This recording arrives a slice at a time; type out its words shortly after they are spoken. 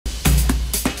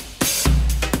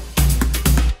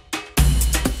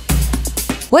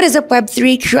What is up,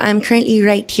 Web3 crew? I'm currently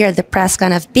right here at the press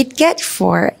con of Bitget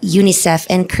for UNICEF,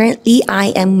 and currently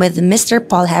I am with Mr.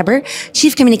 Paul Heber,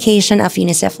 Chief Communication of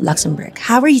UNICEF Luxembourg.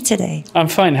 How are you today? I'm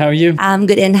fine. How are you? I'm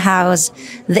good. And how's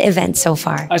the event so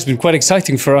far? It's been quite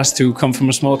exciting for us to come from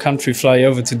a small country, fly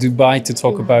over to Dubai to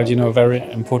talk about, a very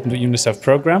important UNICEF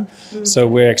program. So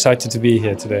we're excited to be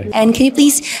here today. And can you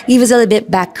please give us a little bit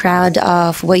background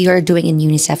of what you're doing in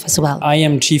UNICEF as well? I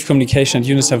am Chief Communication at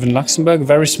UNICEF in Luxembourg, a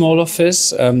very small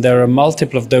office. There are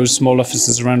multiple of those small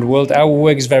offices around the world. Our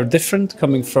work is very different,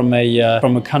 coming from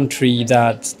a country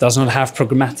that does not have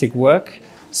programmatic work.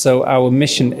 So our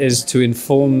mission is to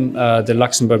inform the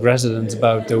Luxembourg residents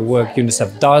about the work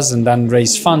UNICEF does and then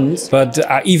raise funds. But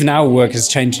even our work has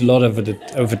changed a lot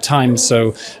over time.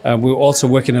 So we're also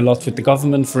working a lot with the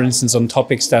government, for instance, on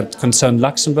topics that concern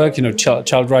Luxembourg,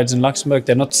 child rights in Luxembourg.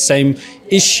 They're not the same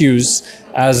issues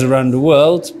as around the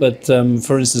world. But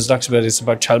for instance, Luxembourg is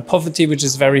about child poverty, which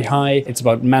is very high. It's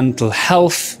about mental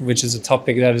health, which is a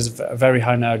topic that is very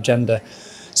high on our agenda.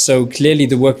 So clearly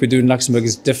the work we do in Luxembourg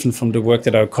is different from the work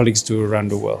that our colleagues do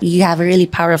around the world. You have a really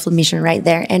powerful mission right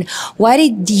there. And why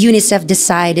did UNICEF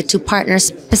decide to partner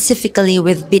specifically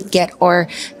with Bitget or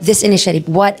this initiative?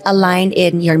 What aligned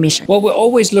in your mission? Well, we're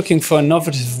always looking for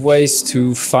innovative ways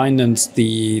to finance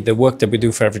the work that we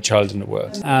do for every child in the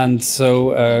world. And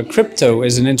so crypto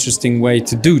is an interesting way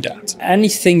to do that.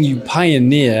 Anything you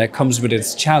pioneer comes with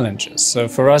its challenges. So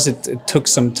for us, it took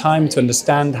some time to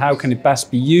understand how can it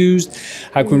best be used.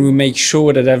 How can we make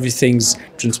sure that everything's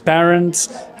transparent?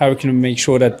 How can we make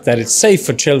sure that it's safe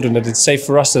for children, that it's safe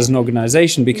for us as an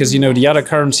organization? Because, the other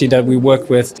currency that we work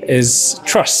with is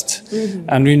trust.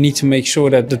 And we need to make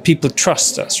sure that the people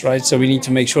trust us, right? So we need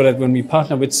to make sure that when we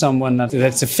partner with someone,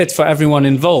 that's a fit for everyone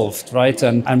involved, right?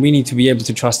 And we need to be able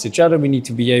to trust each other. We need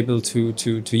to be able to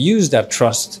use that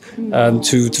trust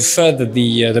to further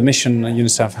the mission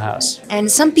UNICEF has.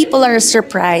 And some people are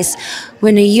surprised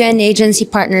when a UN agency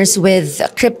partners with a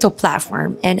crypto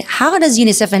platform. And how does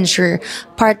UNICEF ensure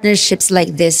partnerships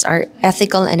like this are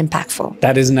ethical and impactful?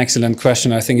 That is an excellent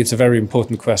question. I think it's a very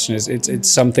important question. It's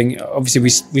something, obviously,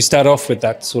 we start off with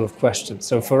that sort of question.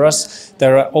 So for us,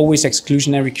 there are always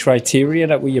exclusionary criteria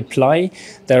that we apply.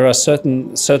 There are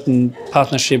certain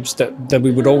partnerships that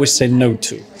we would always say no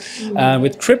to.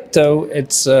 With crypto,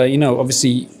 it's,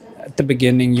 obviously, at the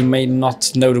beginning, you may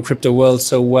not know the crypto world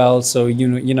so well. So,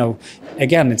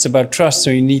 again, it's about trust.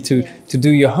 So you need to do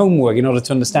your homework in order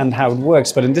to understand how it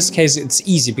works. But in this case, it's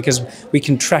easy because we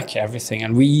can track everything.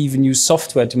 And we even use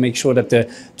software to make sure that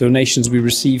the donations we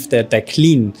receive, that they're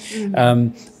clean.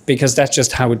 Because that's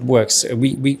just how it works.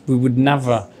 We would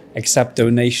never accept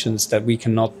donations that we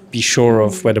cannot be sure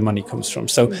of where the money comes from.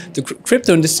 So the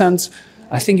crypto, in this sense,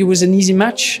 I think it was an easy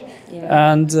match.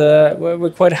 And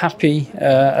we're quite happy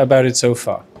about it so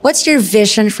far. What's your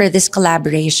vision for this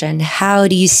collaboration? How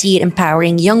do you see it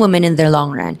empowering young women in their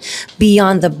long run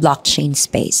beyond the blockchain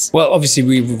space? Well, obviously,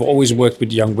 we've always worked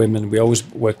with young women. We always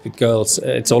work with girls.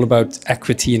 It's all about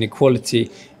equity and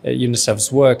equality,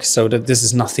 UNICEF's work, so that this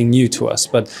is nothing new to us.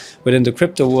 But within the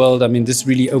crypto world, this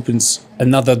really opens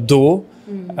another door,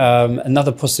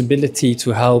 another possibility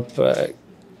to help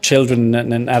children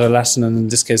and adolescents, and in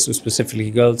this case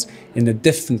specifically girls, in a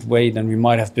different way than we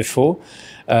might have before.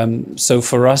 So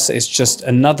for us, it's just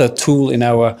another tool in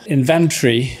our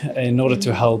inventory in order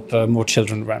to help more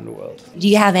children around the world. Do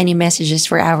you have any messages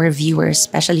for our viewers,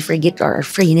 especially for Git or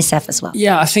for UNICEF as well?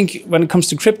 Yeah, I think when it comes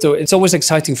to crypto, it's always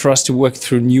exciting for us to work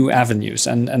through new avenues.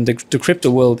 And the crypto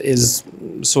world is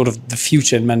sort of the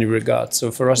future in many regards.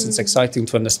 So for us, it's exciting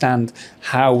to understand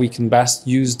how we can best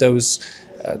use those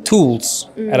tools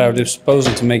at our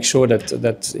disposal to make sure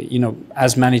that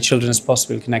as many children as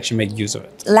possible can actually make use of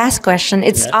it. Last question.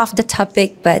 It's off the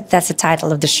topic, but that's the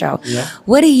title of the show.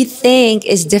 What do you think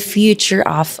is the future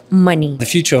of money? The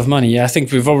future of money, I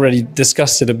think we've already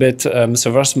discussed it a bit.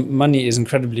 So for us, money is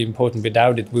incredibly important.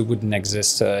 Without it, we wouldn't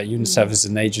exist. UNICEF is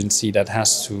an agency that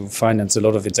has to finance a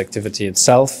lot of its activity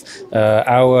itself.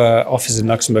 Our office in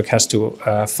Luxembourg has to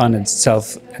finance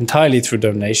itself entirely through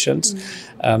donations.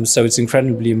 So it's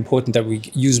incredibly important that we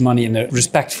use money in a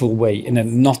respectful way, in a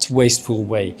not wasteful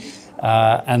way.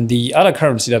 And the other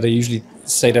currency that I usually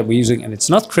say that we're using, and it's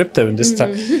not crypto in this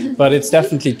time, but it's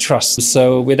definitely trust.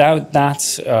 So without that,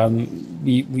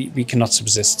 we cannot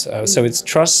subsist. So it's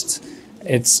trust.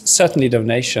 It's certainly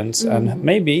donations, and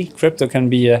maybe crypto can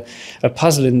be a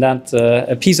puzzle in that,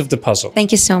 a piece of the puzzle.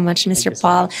 Thank you so much, Mr.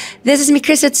 Paul. This is me,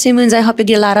 Chris at Simmons. I hope you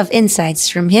get a lot of insights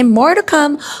from him. More to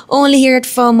come only here at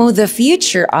FOMO, the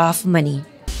future of money.